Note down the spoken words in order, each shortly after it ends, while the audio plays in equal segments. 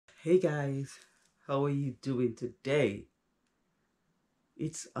Hey guys, how are you doing today?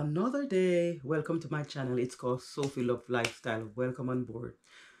 It's another day. Welcome to my channel. It's called Sophie Love Lifestyle. Welcome on board.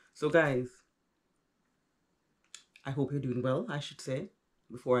 So guys, I hope you're doing well, I should say.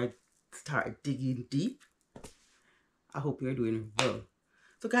 Before I start digging deep, I hope you're doing well.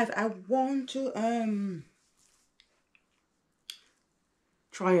 So guys, I want to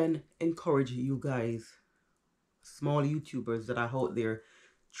try and encourage you guys, small YouTubers that are out there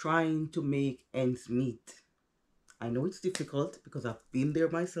trying to make ends meet. I know it's difficult because I've been there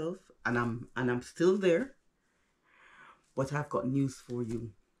myself and I'm still there. But I've got news for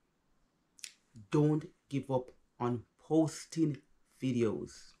you. Don't give up on posting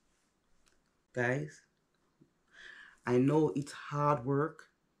videos. Guys, I know it's hard work.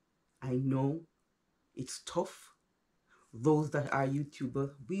 I know it's tough. Those that are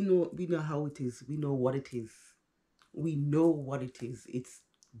YouTubers, we know how it is. We know what it is. We know what it is. It's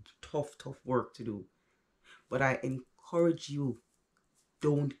tough work to do. But I encourage you,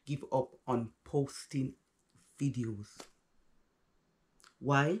 don't give up on posting videos.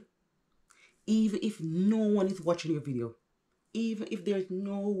 Why? Even if no one is watching your video, even if there's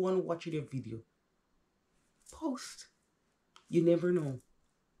no one watching your video, post. You never know.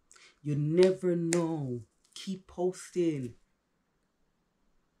 You never know. Keep posting.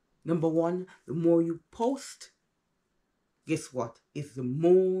 Number one, the more you post, guess what? It's the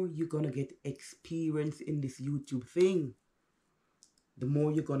more you're going to get experience in this YouTube thing. The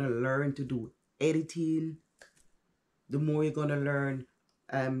more you're going to learn to do editing. The more you're going to learn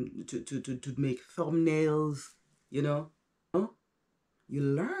to make thumbnails, you know. You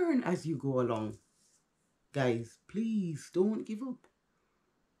learn as you go along. Guys, please don't give up.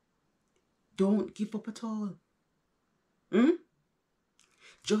 Don't give up at all.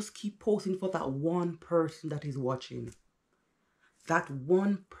 Just keep posting for that one person that is watching. That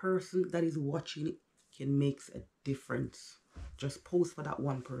one person that is watching can make a difference. Just post for that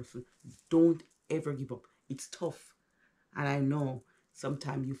one person. Don't ever give up. It's tough. And I know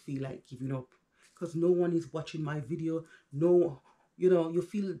sometimes you feel like giving up because no one is watching my video. No, you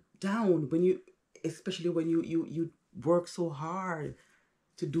feel down when you, especially when you work so hard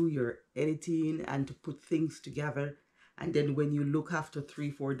to do your editing and to put things together, and then when you look after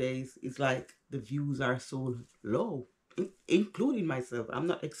 3-4 days, it's like the views are so low, including myself. I'm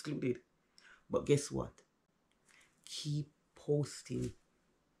not excluded. But guess what? Keep posting.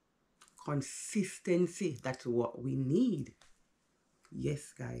 Consistency, that's what we need.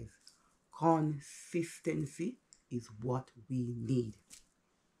 Yes, guys, consistency is what we need.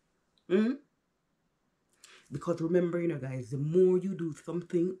 Because remember, guys, the more you do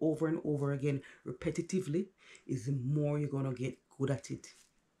something over and over again repetitively, is the more you're going to get good at it.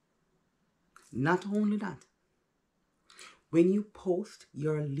 Not only that, when you post,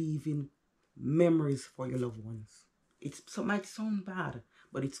 you're leaving memories for your loved ones. It might sound bad,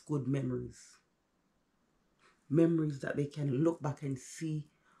 but it's good memories. Memories that they can look back and see,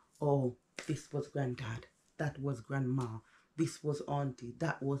 oh, this was granddad, that was grandma, this was auntie,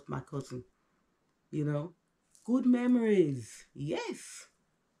 that was my cousin. Good memories. Yes.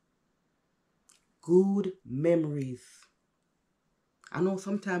 Good memories. I know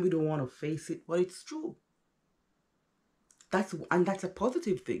sometimes we don't want to face it, but it's true. That's a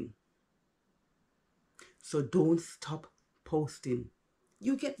positive thing. So don't stop posting.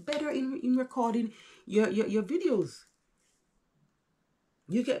 You get better in recording your videos.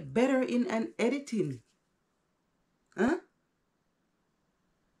 You get better in editing.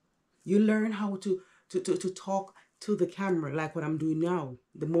 You learn how to talk to the camera like what I'm doing now.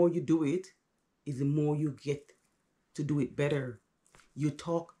 The more you do it, is the more you get to do it better. You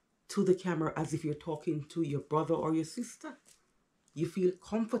talk to the camera as if you're talking to your brother or your sister. You feel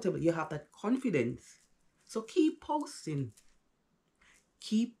comfortable. You have that confidence. So keep posting.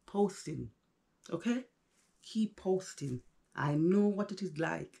 Keep posting. Okay? Keep posting. I know what it is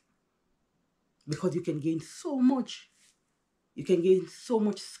like. Because you can gain so much. You can gain so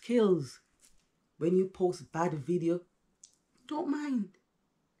much skills. When you post bad video, don't mind.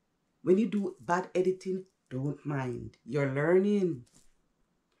 When you do bad editing, don't mind. You're learning.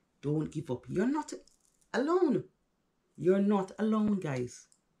 Don't give up. You're not alone. You're not alone, guys.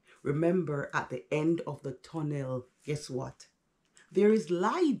 Remember, at the end of the tunnel, guess what? There is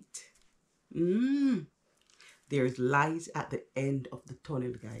light. There is light at the end of the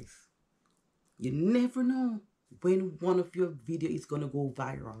tunnel, guys. You never know when one of your videos is going to go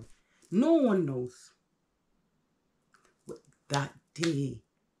viral. No one knows. But that day,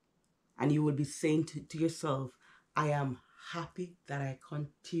 and you will be saying to yourself, I am happy that I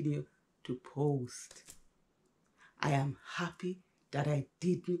continue to post. I am happy that I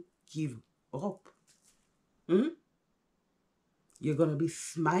didn't give up. You're going to be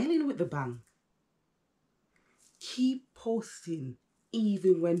smiling with the bang. Keep posting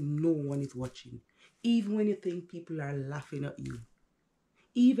even when no one is watching. Even when you think people are laughing at you.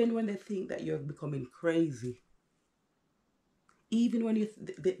 Even when they think that you're becoming crazy. Even when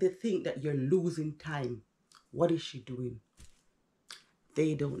they think that you're losing time. What is she doing?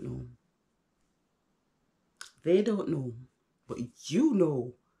 They don't know. They don't know. But you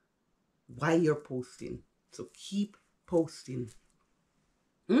know why you're posting. So keep posting.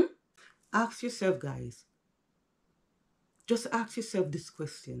 Ask yourself, guys. Just ask yourself this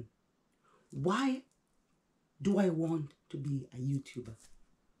question. Why do I want to be a YouTuber?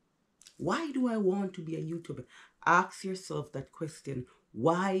 Why do I want to be a YouTuber? Ask yourself that question.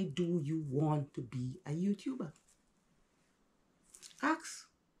 Why do you want to be a YouTuber? Ask.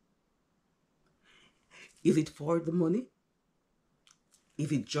 Is it for the money?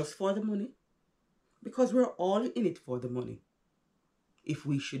 Is it just for the money? Because we're all in it for the money. If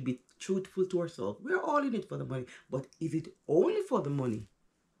we should be truthful to ourselves, we're all in it for the money. But is it only for the money?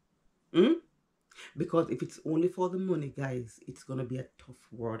 Because if it's only for the money, guys, it's going to be a tough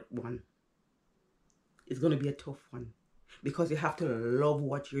one. It's going to be a tough one. Because you have to love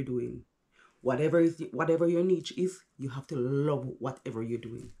what you're doing. Whatever your niche is, you have to love whatever you're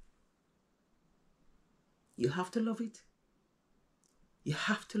doing. You have to love it. You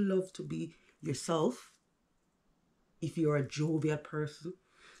have to love to be yourself. If you're a jovial person,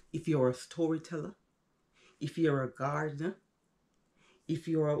 if you're a storyteller, if you're a gardener, if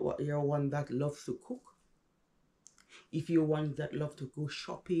you're one that loves to cook, if you're one that loves to go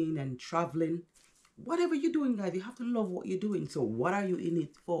shopping and traveling, whatever you're doing, guys, you have to love what you're doing. So what are you in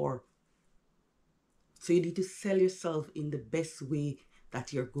it for? So you need to sell yourself in the best way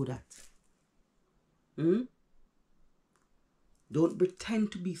that you're good at. Don't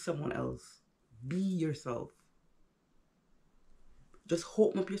pretend to be someone else. Be yourself. Just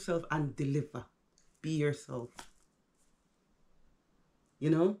open up yourself and deliver. Be yourself. You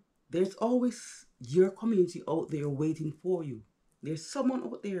know, there's always your community out there waiting for you. There's someone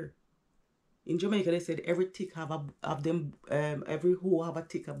out there. In Jamaica, they said every tick every hoe have a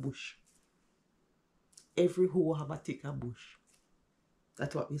tick a bush. Every hoe have a tick a bush.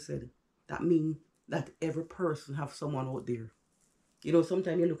 That's what we said. That means that every person have someone out there. You know,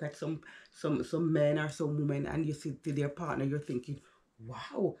 sometimes you look at some men or some women and you see to their partner, you're thinking,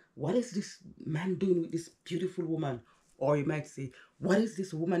 wow, what is this man doing with this beautiful woman? Or you might say, what is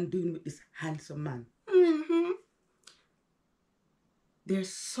this woman doing with this handsome man?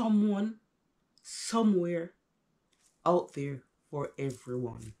 There's someone somewhere out there for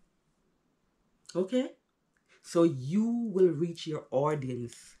everyone. Okay? So you will reach your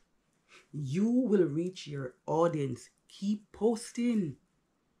audience. You will reach your audience. Keep posting.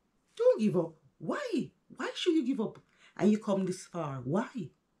 Don't give up. Why? Why should you give up? And you come this far. Why?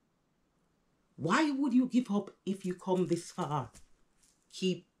 Why would you give up if you come this far?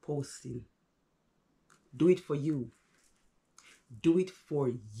 Keep posting. Do it for you. Do it for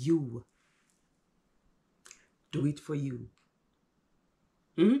you. Do it for you.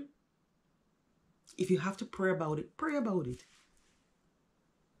 If you have to pray about it, pray about it.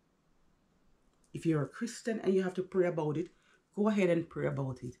 If you're a Christian and you have to pray about it, go ahead and pray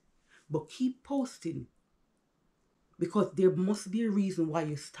about it. But keep posting. Because there must be a reason why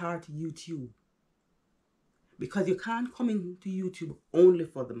you start YouTube. Because you can't come into YouTube only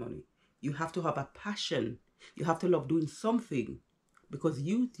for the money. You have to have a passion. You have to love doing something. Because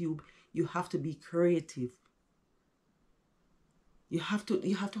YouTube, you have to be creative. You have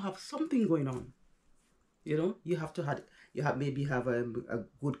to have something going on. You know, you have to maybe have a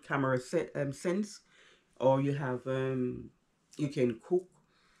good camera sense, or you have you can cook,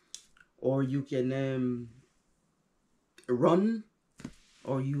 or you can run,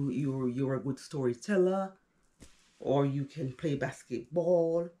 or you're a good storyteller, or you can play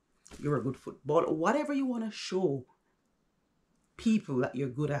basketball, you're a good footballer, whatever you want to show people that you're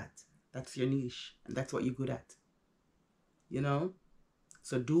good at. That's your niche, and that's what you're good at. You know,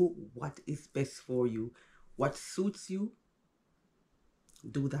 so do what is best for you. What suits you,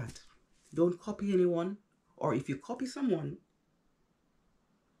 do that. Don't copy anyone. Or if you copy someone,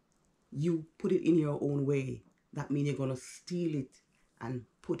 you put it in your own way. That means you're going to steal it and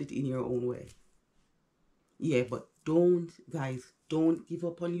put it in your own way. Yeah, but guys, don't give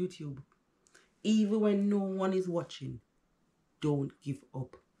up on YouTube. Even when no one is watching, don't give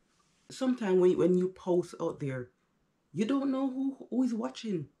up. Sometimes when you post out there, you don't know who is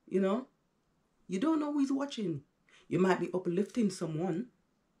watching, you know? You don't know who is watching. You might be uplifting someone,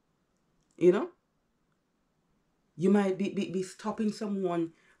 you know? You might be stopping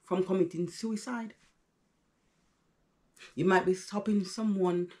someone from committing suicide. You might be stopping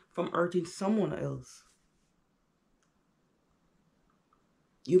someone from hurting someone else.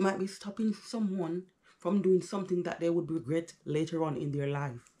 You might be stopping someone from doing something that they would regret later on in their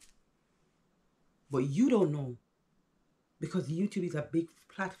life. But you don't know, because YouTube is a big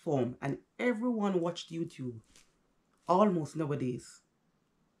platform and everyone watched YouTube. Almost nowadays.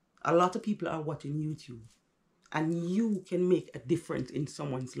 A lot of people are watching YouTube, and you can make a difference in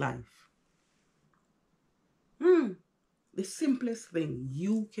someone's life. The simplest thing,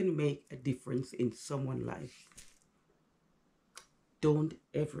 you can make a difference in someone's life. Don't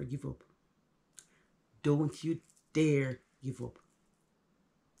ever give up. Don't you dare give up.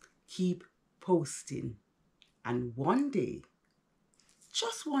 Keep posting, and one day,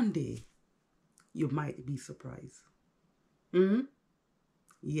 just one day, you might be surprised.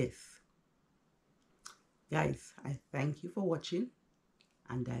 Yes. Guys, I thank you for watching,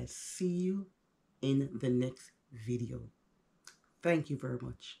 and I'll see you in the next video. Thank you very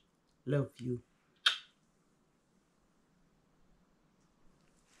much. Love you.